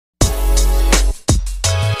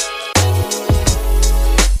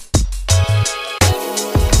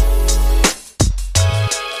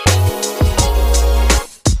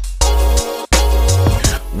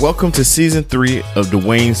Welcome to Season 3 of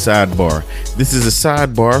Dwayne Sidebar. This is a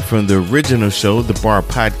sidebar from the original show, The Bar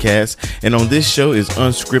Podcast. And on this show is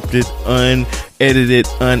unscripted, unedited,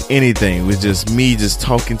 anything. With just me just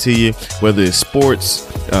talking to you, whether it's sports,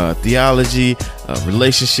 theology,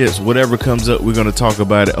 relationships, whatever comes up, we're going to talk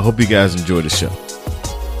about it. I hope you guys enjoy the show.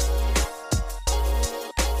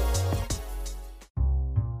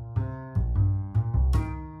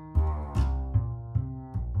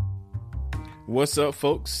 What's up,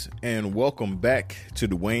 folks, and welcome back to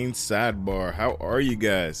Dwayne Sidebar. How are you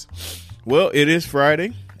guys? Well, it is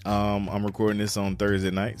Friday. I'm recording this on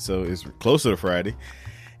Thursday night, so it's closer to Friday,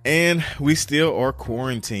 and we still are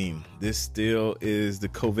quarantined. This still is the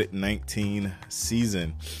COVID-19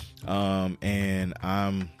 season, and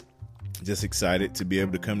I'm just excited to be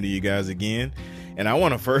able to come to you guys again. And I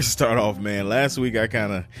want to first start off, man. Last week I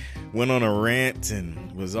kind of went on a rant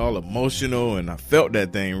and was all emotional, and I felt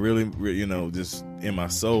that thing really, just in my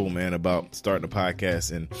soul, man, about starting a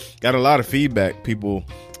podcast, and got a lot of feedback. People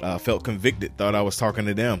felt convicted, thought I was talking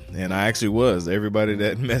to them, and I actually was. Everybody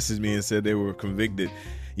that messaged me and said they were convicted,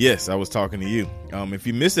 yes, I was talking to you. If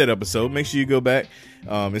you missed that episode, make sure you go back.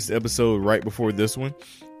 It's the episode right before this one,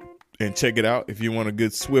 and check it out. If you want a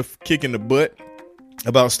good swift kick in the butt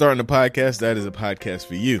about starting a podcast, that is a podcast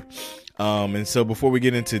for you. And so before we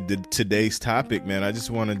get into today's topic, man, I just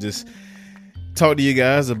want to talk to you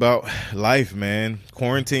guys about life, man.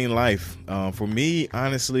 Quarantine life. For me,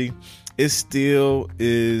 honestly, it still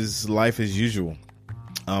is life as usual.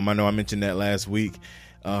 I know I mentioned that last week.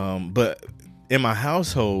 But in my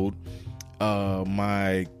household,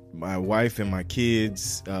 my wife and my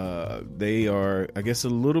kids, they are, I guess, a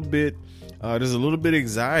little bit, there's a little bit of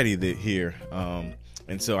anxiety here.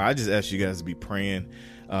 And so I just ask you guys to be praying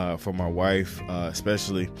for my wife,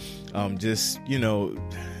 especially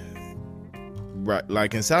right,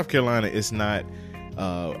 like in South Carolina, it's not,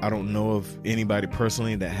 I don't know of anybody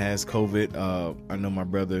personally that has COVID. I know my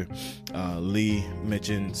brother Lee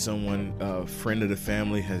mentioned someone, a friend of the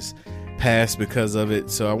family, has passed because of it.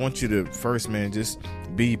 So I want you to first, man, just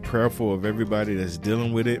be prayerful of everybody that's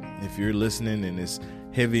dealing with it. If you're listening and it's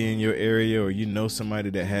heavy in your area, or you know somebody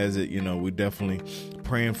that has it, we're definitely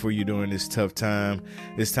praying for you during this tough time,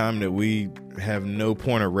 this time that we have no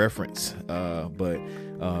point of reference, but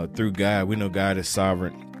through God, we know God is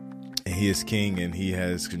sovereign and He is King and He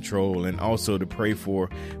has control. And also to pray for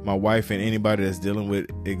my wife and anybody that's dealing with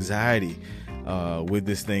anxiety with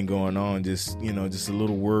this thing going on, just a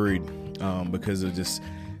little worried because of just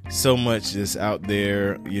so much just out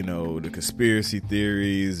there, the conspiracy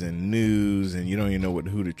theories and news, and you don't even know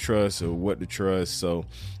who to trust or what to trust. So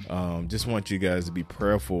just want you guys to be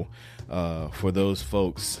prayerful for those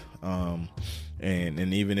folks.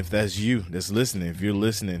 And even if that's you that's listening, if you're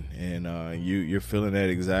listening and you're feeling that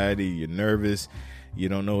anxiety, you're nervous, you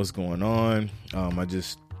don't know what's going on, I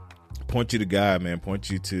just point you to God, man. Point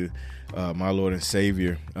you to my Lord and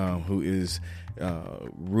Savior, who is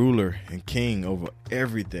ruler and king over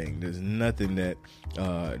everything. There's nothing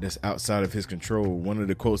that's outside of His control. One of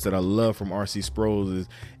the quotes that I love from R.C. Sproul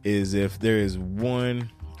is if there is one,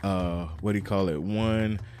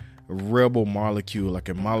 one rebel molecule, like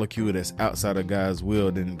a molecule that's outside of God's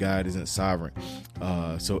will, then God isn't sovereign.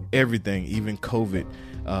 So everything, even COVID,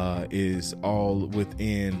 is all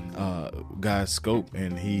within God's scope,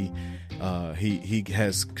 and He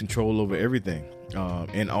has control over everything.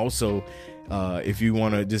 And also, if you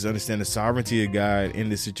want to just understand the sovereignty of God in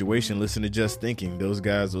this situation, listen to Just Thinking. Those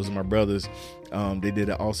guys, those are my brothers. They did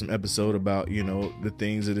an awesome episode about, the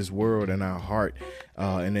things of this world and our heart.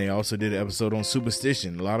 And they also did an episode on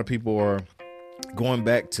superstition. A lot of people are going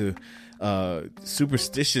back to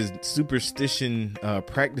superstition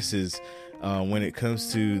practices when it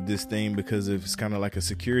comes to this thing, because it's kind of like a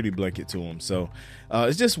security blanket to them. So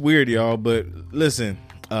it's just weird, y'all. But listen,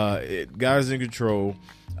 God's in control.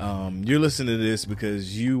 You're listening to this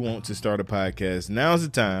because you want to start a podcast. Now's the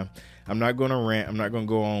time. I'm not going to rant. I'm not going to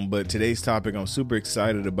go on. But today's topic I'm super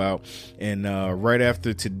excited about. And right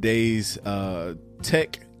after today's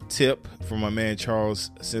tech tip from my man Charles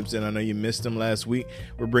Simpson, I know you missed him last week.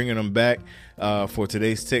 We're bringing him back for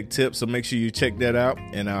today's tech tip. So make sure you check that out.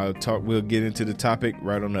 And we'll get into the topic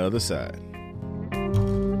right on the other side.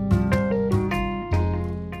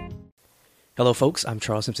 Hello, folks. I'm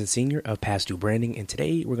Charles Simpson Sr. of Past Due Branding, and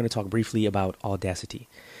today we're going to talk briefly about Audacity.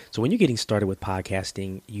 So when you're getting started with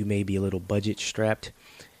podcasting, you may be a little budget strapped.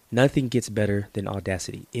 Nothing gets better than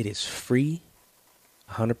Audacity. It is free,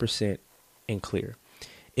 100%, and clear.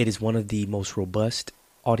 It is one of the most robust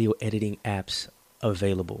audio editing apps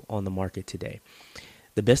available on the market today.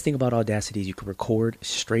 The best thing about Audacity is you can record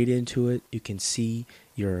straight into it. You can see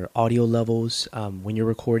your audio levels when you're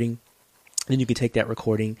recording. Then you can take that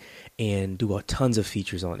recording and do tons of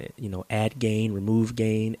features on it. Add gain, remove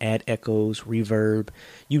gain, add echoes, reverb,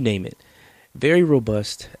 you name it. Very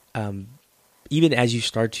robust. Even as you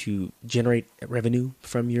start to generate revenue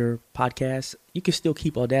from your podcast, you can still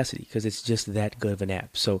keep Audacity because it's just that good of an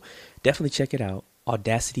app. So definitely check it out.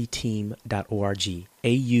 audacityteam.org.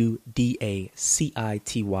 AUDACITY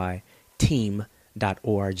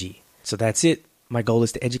team.org. So that's it. My goal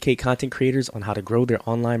is to educate content creators on how to grow their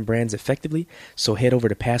online brands effectively. So head over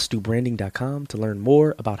to pastdubranding.com to learn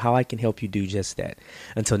more about how I can help you do just that.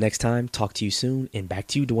 Until next time, talk to you soon, and back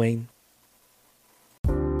to you, Dwayne.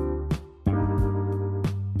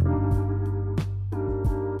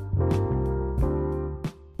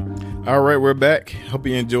 All right, we're back. Hope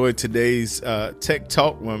you enjoyed today's Tech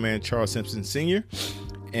Talk with my man Charles Simpson Sr.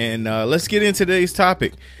 And let's get into today's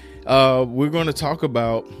topic. We're going to talk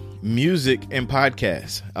about music and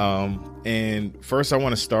podcasts. And first, I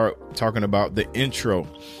want to start talking about the intro.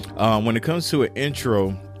 When it comes to an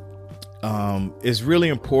intro, it's really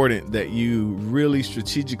important that you really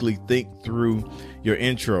strategically think through your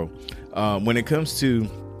intro. When it comes to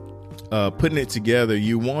putting it together,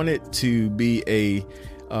 you want it to be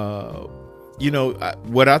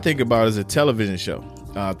what I think about is a television show.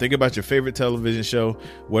 Think about your favorite television show,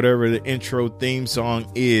 whatever the intro theme song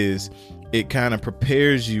is, it kind of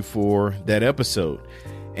prepares you for that episode.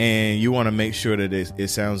 And you want to make sure that it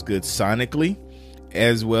sounds good sonically,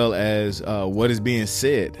 as well as what is being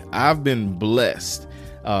said. I've been blessed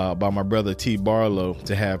by my brother T. Barlow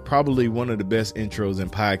to have probably one of the best intros in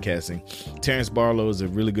podcasting. Terrence Barlow is a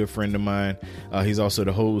really good friend of mine. He's also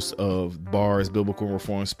the host of Bars, Biblical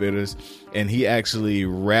Reform Spitters, and he actually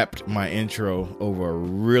rapped my intro over a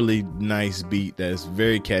really nice beat that's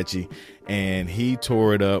very catchy, and he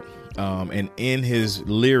tore it up. And in his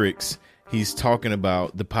lyrics, he's talking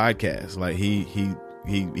about the podcast. Like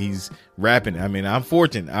he's rapping. I mean, I'm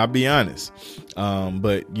fortunate, I'll be honest.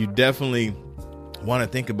 But you definitely want to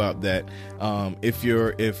think about that. If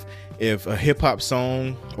a hip hop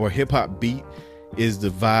song or hip hop beat is the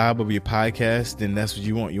vibe of your podcast, then that's what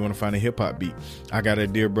you want. You want to find a hip hop beat. I got a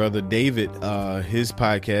dear brother, David, his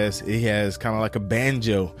podcast, he has kind of like a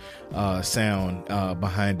banjo sound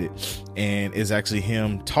behind it. And it's actually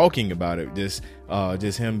him talking about it. Just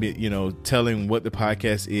him, telling what the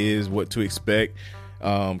podcast is, what to expect,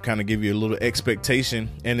 kind of give you a little expectation.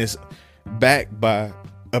 And it's backed by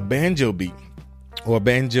a banjo beat or a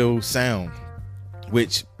banjo sound,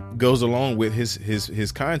 which goes along with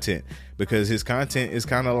his content, because his content is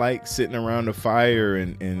kind of like sitting around the fire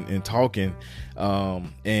and talking.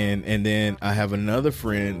 And then I have another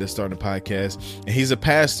friend that started a podcast, and he's a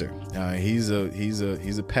pastor. He's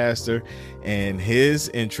a pastor, and his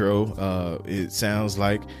intro it sounds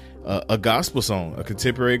like a gospel song, a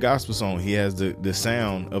contemporary gospel song. He has the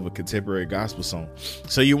sound of a contemporary gospel song.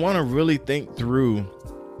 So you want to really think through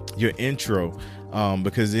your intro,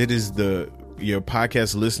 because it is your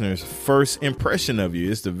podcast listeners' first impression of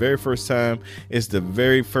you. It's the very first time. It's the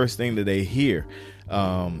very first thing that they hear.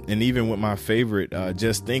 And even with my favorite,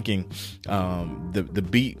 Just Thinking, the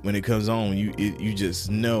beat, when it comes on, you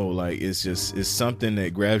just know, like, it's something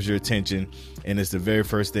that grabs your attention, and it's the very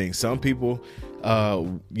first thing. Some people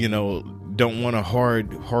don't want a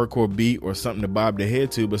hardcore beat or something to bob their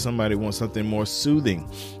head to, but somebody wants something more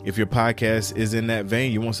soothing. If your podcast is in that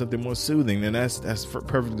vein, you want something more soothing, then that's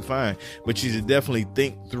perfectly fine. But you should definitely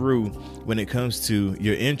think through when it comes to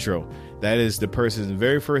your intro. That is the person's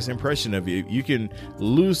very first impression of you. You can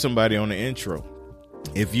lose somebody on the intro.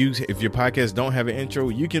 If your podcast don't have an intro,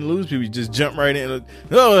 you can lose people. You just jump right in.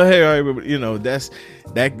 Oh, hey, all right, that's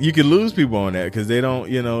that. You can lose people on that because they don't,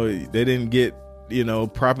 they didn't get,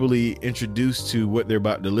 properly introduced to what they're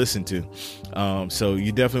about to listen to. So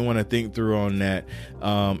you definitely want to think through on that.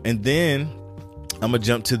 And then I'm gonna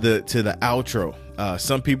jump to the outro.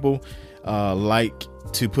 Some people like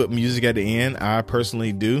to put music at the end. I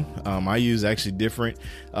personally do. I use actually different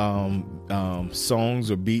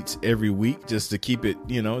songs or beats every week just to keep it,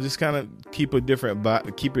 just kind of keep a different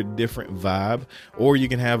vibe. Or you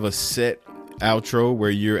can have a set outro where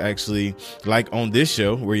you're actually, like on this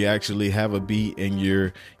show, where you actually have a beat and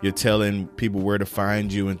you're telling people where to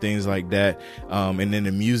find you and things like that. And then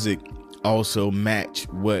the music also match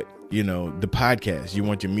what the podcast. You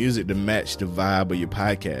want your music to match the vibe of your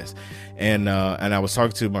podcast. And I was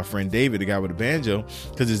talking to my friend David, the guy with the banjo,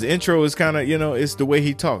 because his intro is kind of, it's the way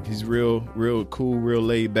he talks. He's real cool, real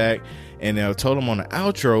laid back. And I told him on the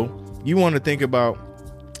outro, you want to think about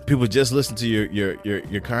people just listen to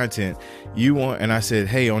your content. And I said,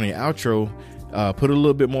 hey, on the outro, put a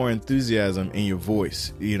little bit more enthusiasm in your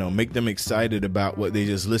voice. Make them excited about what they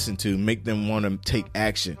just listened to. Make them want to take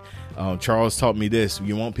action. Charles taught me this.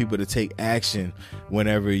 You want people to take action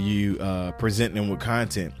whenever you present them with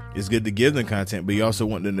content. It's good to give them content, but you also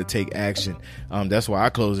want them to take action. That's why I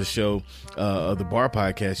close the show of the Bar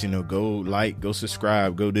Podcast. Go like, go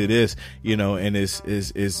subscribe, go do this. And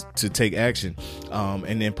is to take action.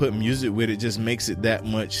 And then put music with it just makes it that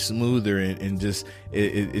much smoother and just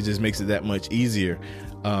it just makes it that much easier.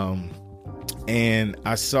 And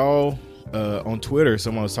I saw on Twitter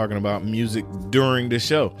someone was talking about music during the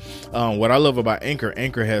show. What I love about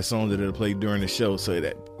Anchor has songs that it'll play during the show, so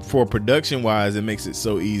that for production wise it makes it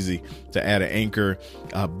so easy to add an Anchor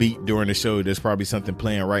beat during the show. There's probably something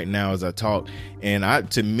playing right now as I talk, and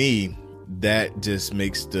to me that just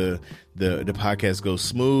makes the podcast go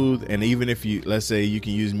smooth. And even if let's say you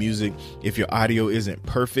can use music if your audio isn't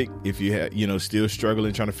perfect, if you have still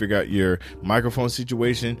struggling trying to figure out your microphone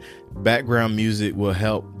situation, background music will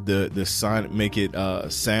help the sound, make it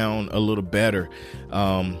sound a little better.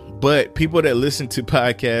 But people that listen to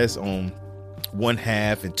podcasts on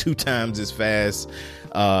 1/2 and 2 times as fast,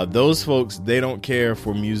 those folks, they don't care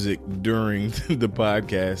for music during the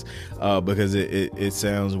podcast because it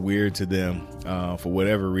sounds weird to them for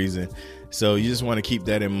whatever reason. So you just want to keep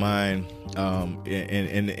that in mind,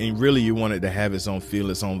 and really you want it to have its own feel,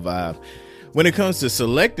 its own vibe. When it comes to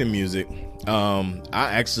selecting music, I'm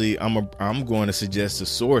going to suggest a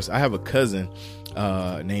source. I have a cousin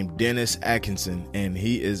named Dennis Atkinson, and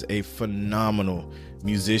he is a phenomenal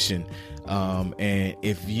musician. And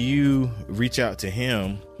if you reach out to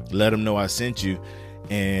him, let him know I sent you,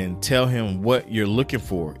 and tell him what you're looking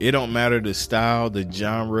for. It don't matter the style, the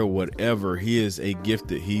genre, whatever. He is a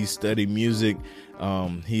gifted. He studied music.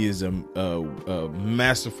 He is a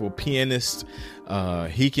masterful pianist.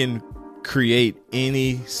 He can create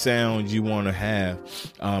any sound you want to have.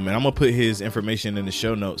 And I'm gonna put his information in the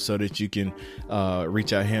show notes so that you can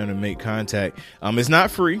reach out to him and make contact. It's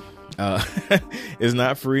not free. It's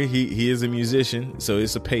not free. He is a musician, so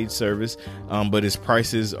it's a paid service. But his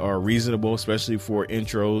prices are reasonable, especially for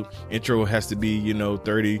intro. Intro has to be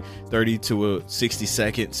 30 to 60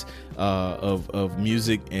 seconds of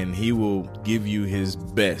music, and he will give you his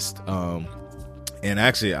best. And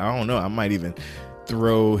actually, I don't know, I might even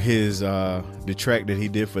throw his the track that he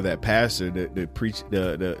did for that pastor,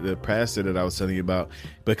 the pastor that I was telling you about,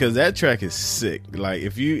 because that track is sick. Like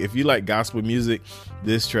if you like gospel music,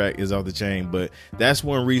 this track is off the chain. But that's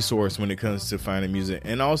one resource when it comes to finding music,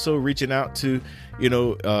 and also reaching out to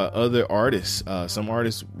other artists. Some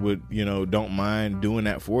artists would don't mind doing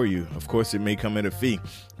that for you. Of course, it may come at a fee,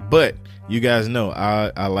 but you guys know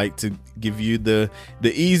I like to give you the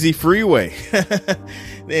easy freeway.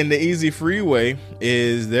 And the easy freeway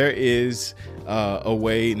is there is a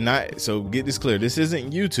way, not so get this clear, this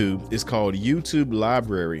isn't YouTube. It's called YouTube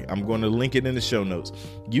Library. I'm going to link it in the show notes.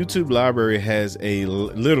 YouTube Library has a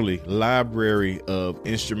literally library of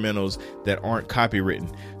instrumentals that aren't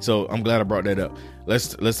copywritten. So I'm glad I brought that up.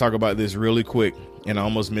 Let's talk about this really quick, and I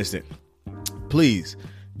almost missed it. Please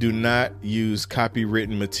do not use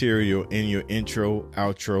copywritten material in your intro,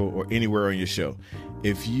 outro, or anywhere on your show.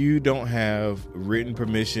 If you don't have written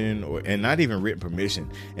permission, and not even written permission,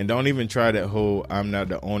 and don't even try that whole I'm not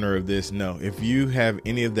the owner of this. No, if you have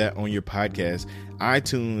any of that on your podcast,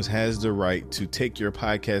 iTunes has the right to take your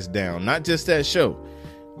podcast down. Not just that show.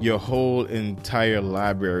 Your whole entire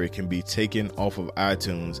library can be taken off of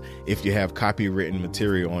iTunes if you have copywritten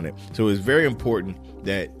material on it. So it's very important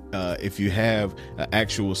that if you have an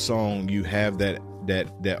actual song, you have that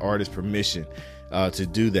artist permission to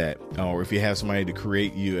do that. Or if you have somebody to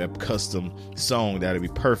create you a custom song, that'd be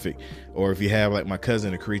perfect. Or if you have like my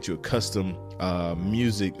cousin to create you a custom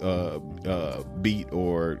music beat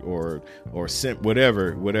or synth,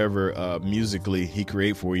 whatever musically he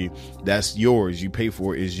create for you, that's yours. You pay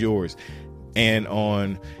for it, is yours. And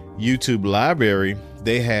on YouTube Library,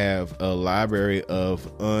 they have a library of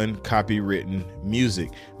uncopywritten music.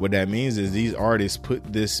 What that means is these artists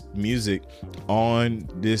put this music on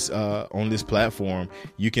this platform.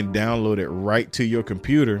 You can download it right to your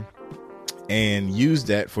computer and use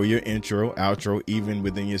that for your intro, outro, even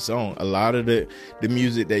within your song. A lot of the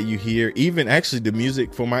music that you hear, even actually the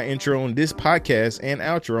music for my intro on this podcast and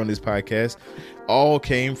outro on this podcast, all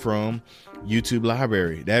came from YouTube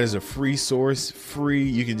Library. That is a free source, free.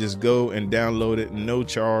 You can just go and download it, no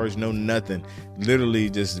charge, no nothing. Literally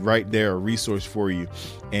just right there, a resource for you.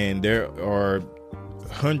 And there are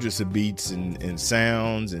hundreds of beats and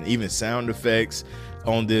sounds and even sound effects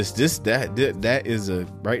on this. That is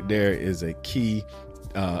right there is a key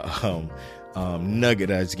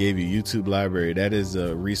nugget I just gave you, YouTube library, that is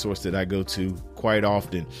a resource that I go to quite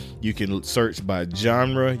often. You can search by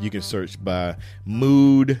genre, you can search by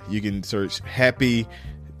mood, you can search happy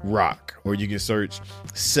rock, or you can search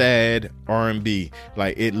sad R&B.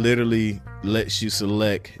 Like, it literally lets you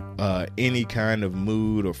select any kind of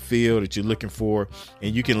mood or feel that you're looking for,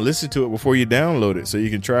 and you can listen to it before you download it, so you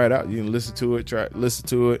can try it out. You can listen to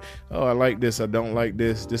it. Oh, I like this, I don't like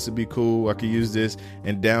this would be cool, I could use this,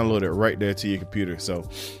 and download it right there to your computer. So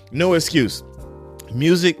no excuse.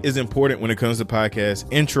 Music is important when it comes to podcasts.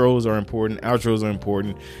 Intros are important, outros are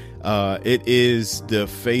important. It is the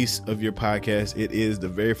face of your podcast. It is the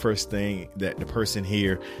very first thing that the person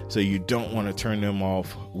hear, so you don't want to turn them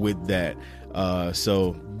off with that.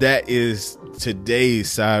 So that is today's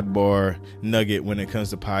sidebar nugget when it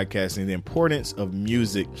comes to podcasting, the importance of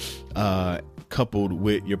music coupled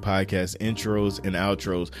with your podcast intros and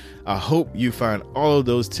outros. I hope you find all of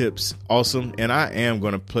those tips awesome, and I am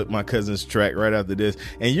going to put my cousin's track right after this,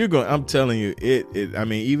 and I'm telling you, I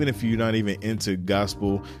mean, even if you're not even into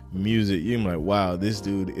gospel music, you're like, wow, this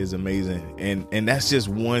dude is amazing. And that's just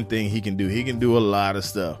one thing he can do. He can do a lot of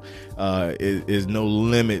stuff. Is no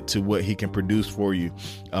limit to what he can produce for you,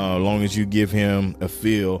 as long as you give him a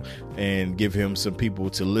feel and give him some people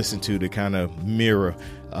to listen to kind of mirror.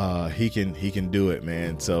 He can do it,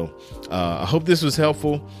 man. So I hope this was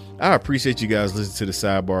helpful. I appreciate you guys listening to the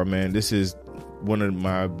sidebar, man. This is one of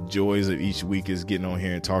my joys of each week, is getting on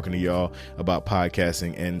here and talking to y'all about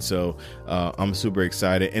podcasting. And so I'm super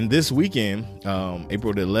excited. And this weekend,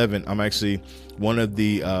 April the 11th, I'm actually one of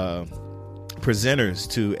the presenters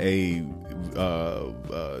to a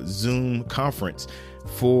Zoom conference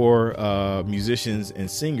for musicians and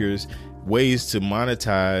singers, ways to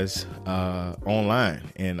monetize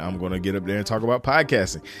online. And I'm going to get up there and talk about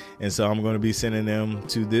podcasting. And so I'm going to be sending them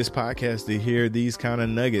to this podcast to hear these kind of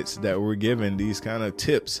nuggets that we're given, these kind of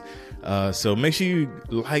tips. So make sure you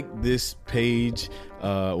like this page.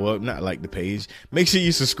 Well, not like the page. Make sure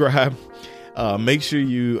you subscribe. Make sure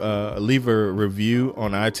you leave a review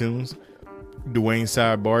on iTunes, Dwayne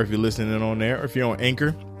Sidebar, if you're listening on there, or if you're on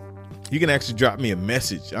Anchor. You can actually drop me a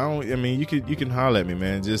message. You can holler at me,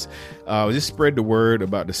 man. Just spread the word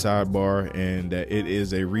about the sidebar, and that it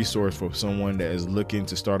is a resource for someone that is looking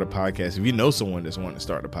to start a podcast. If you know someone that's wanting to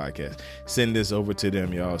start a podcast, send this over to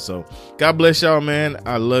them, y'all. So God bless y'all, man.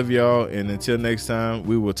 I love y'all. And until next time,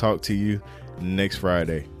 we will talk to you next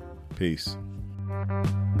Friday. Peace.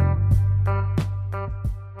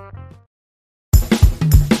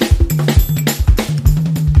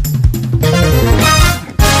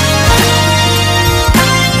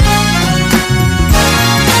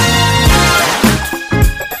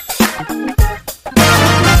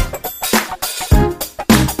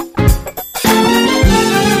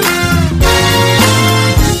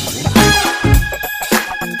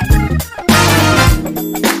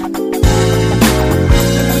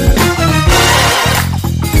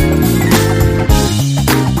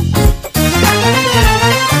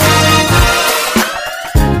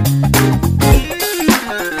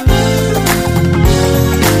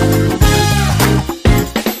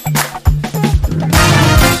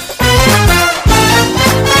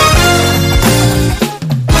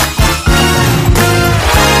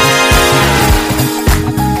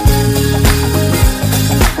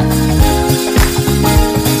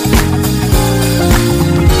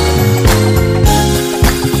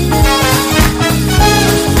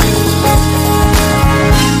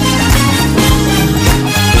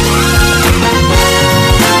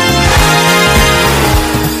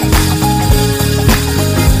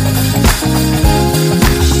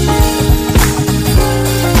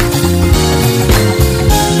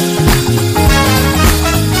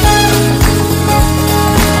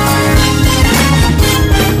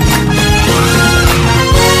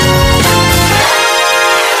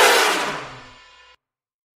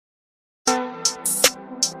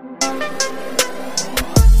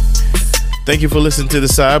 Thank you for listening to the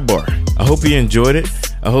sidebar. I hope you enjoyed it.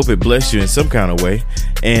 I hope it blessed you in some kind of way.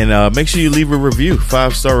 And make sure you leave a review,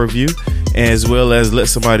 5-star review, as well as let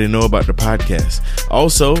somebody know about the podcast.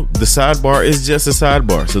 Also, the sidebar is just a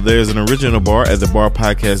sidebar. So there's an original bar at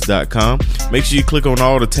thebarpodcast.com. Make sure you click on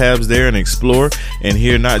all the tabs there and explore and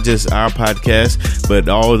hear not just our podcast, but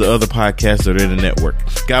all the other podcasts that are in the network.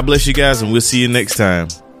 God bless you guys, and we'll see you next time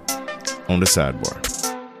on the sidebar.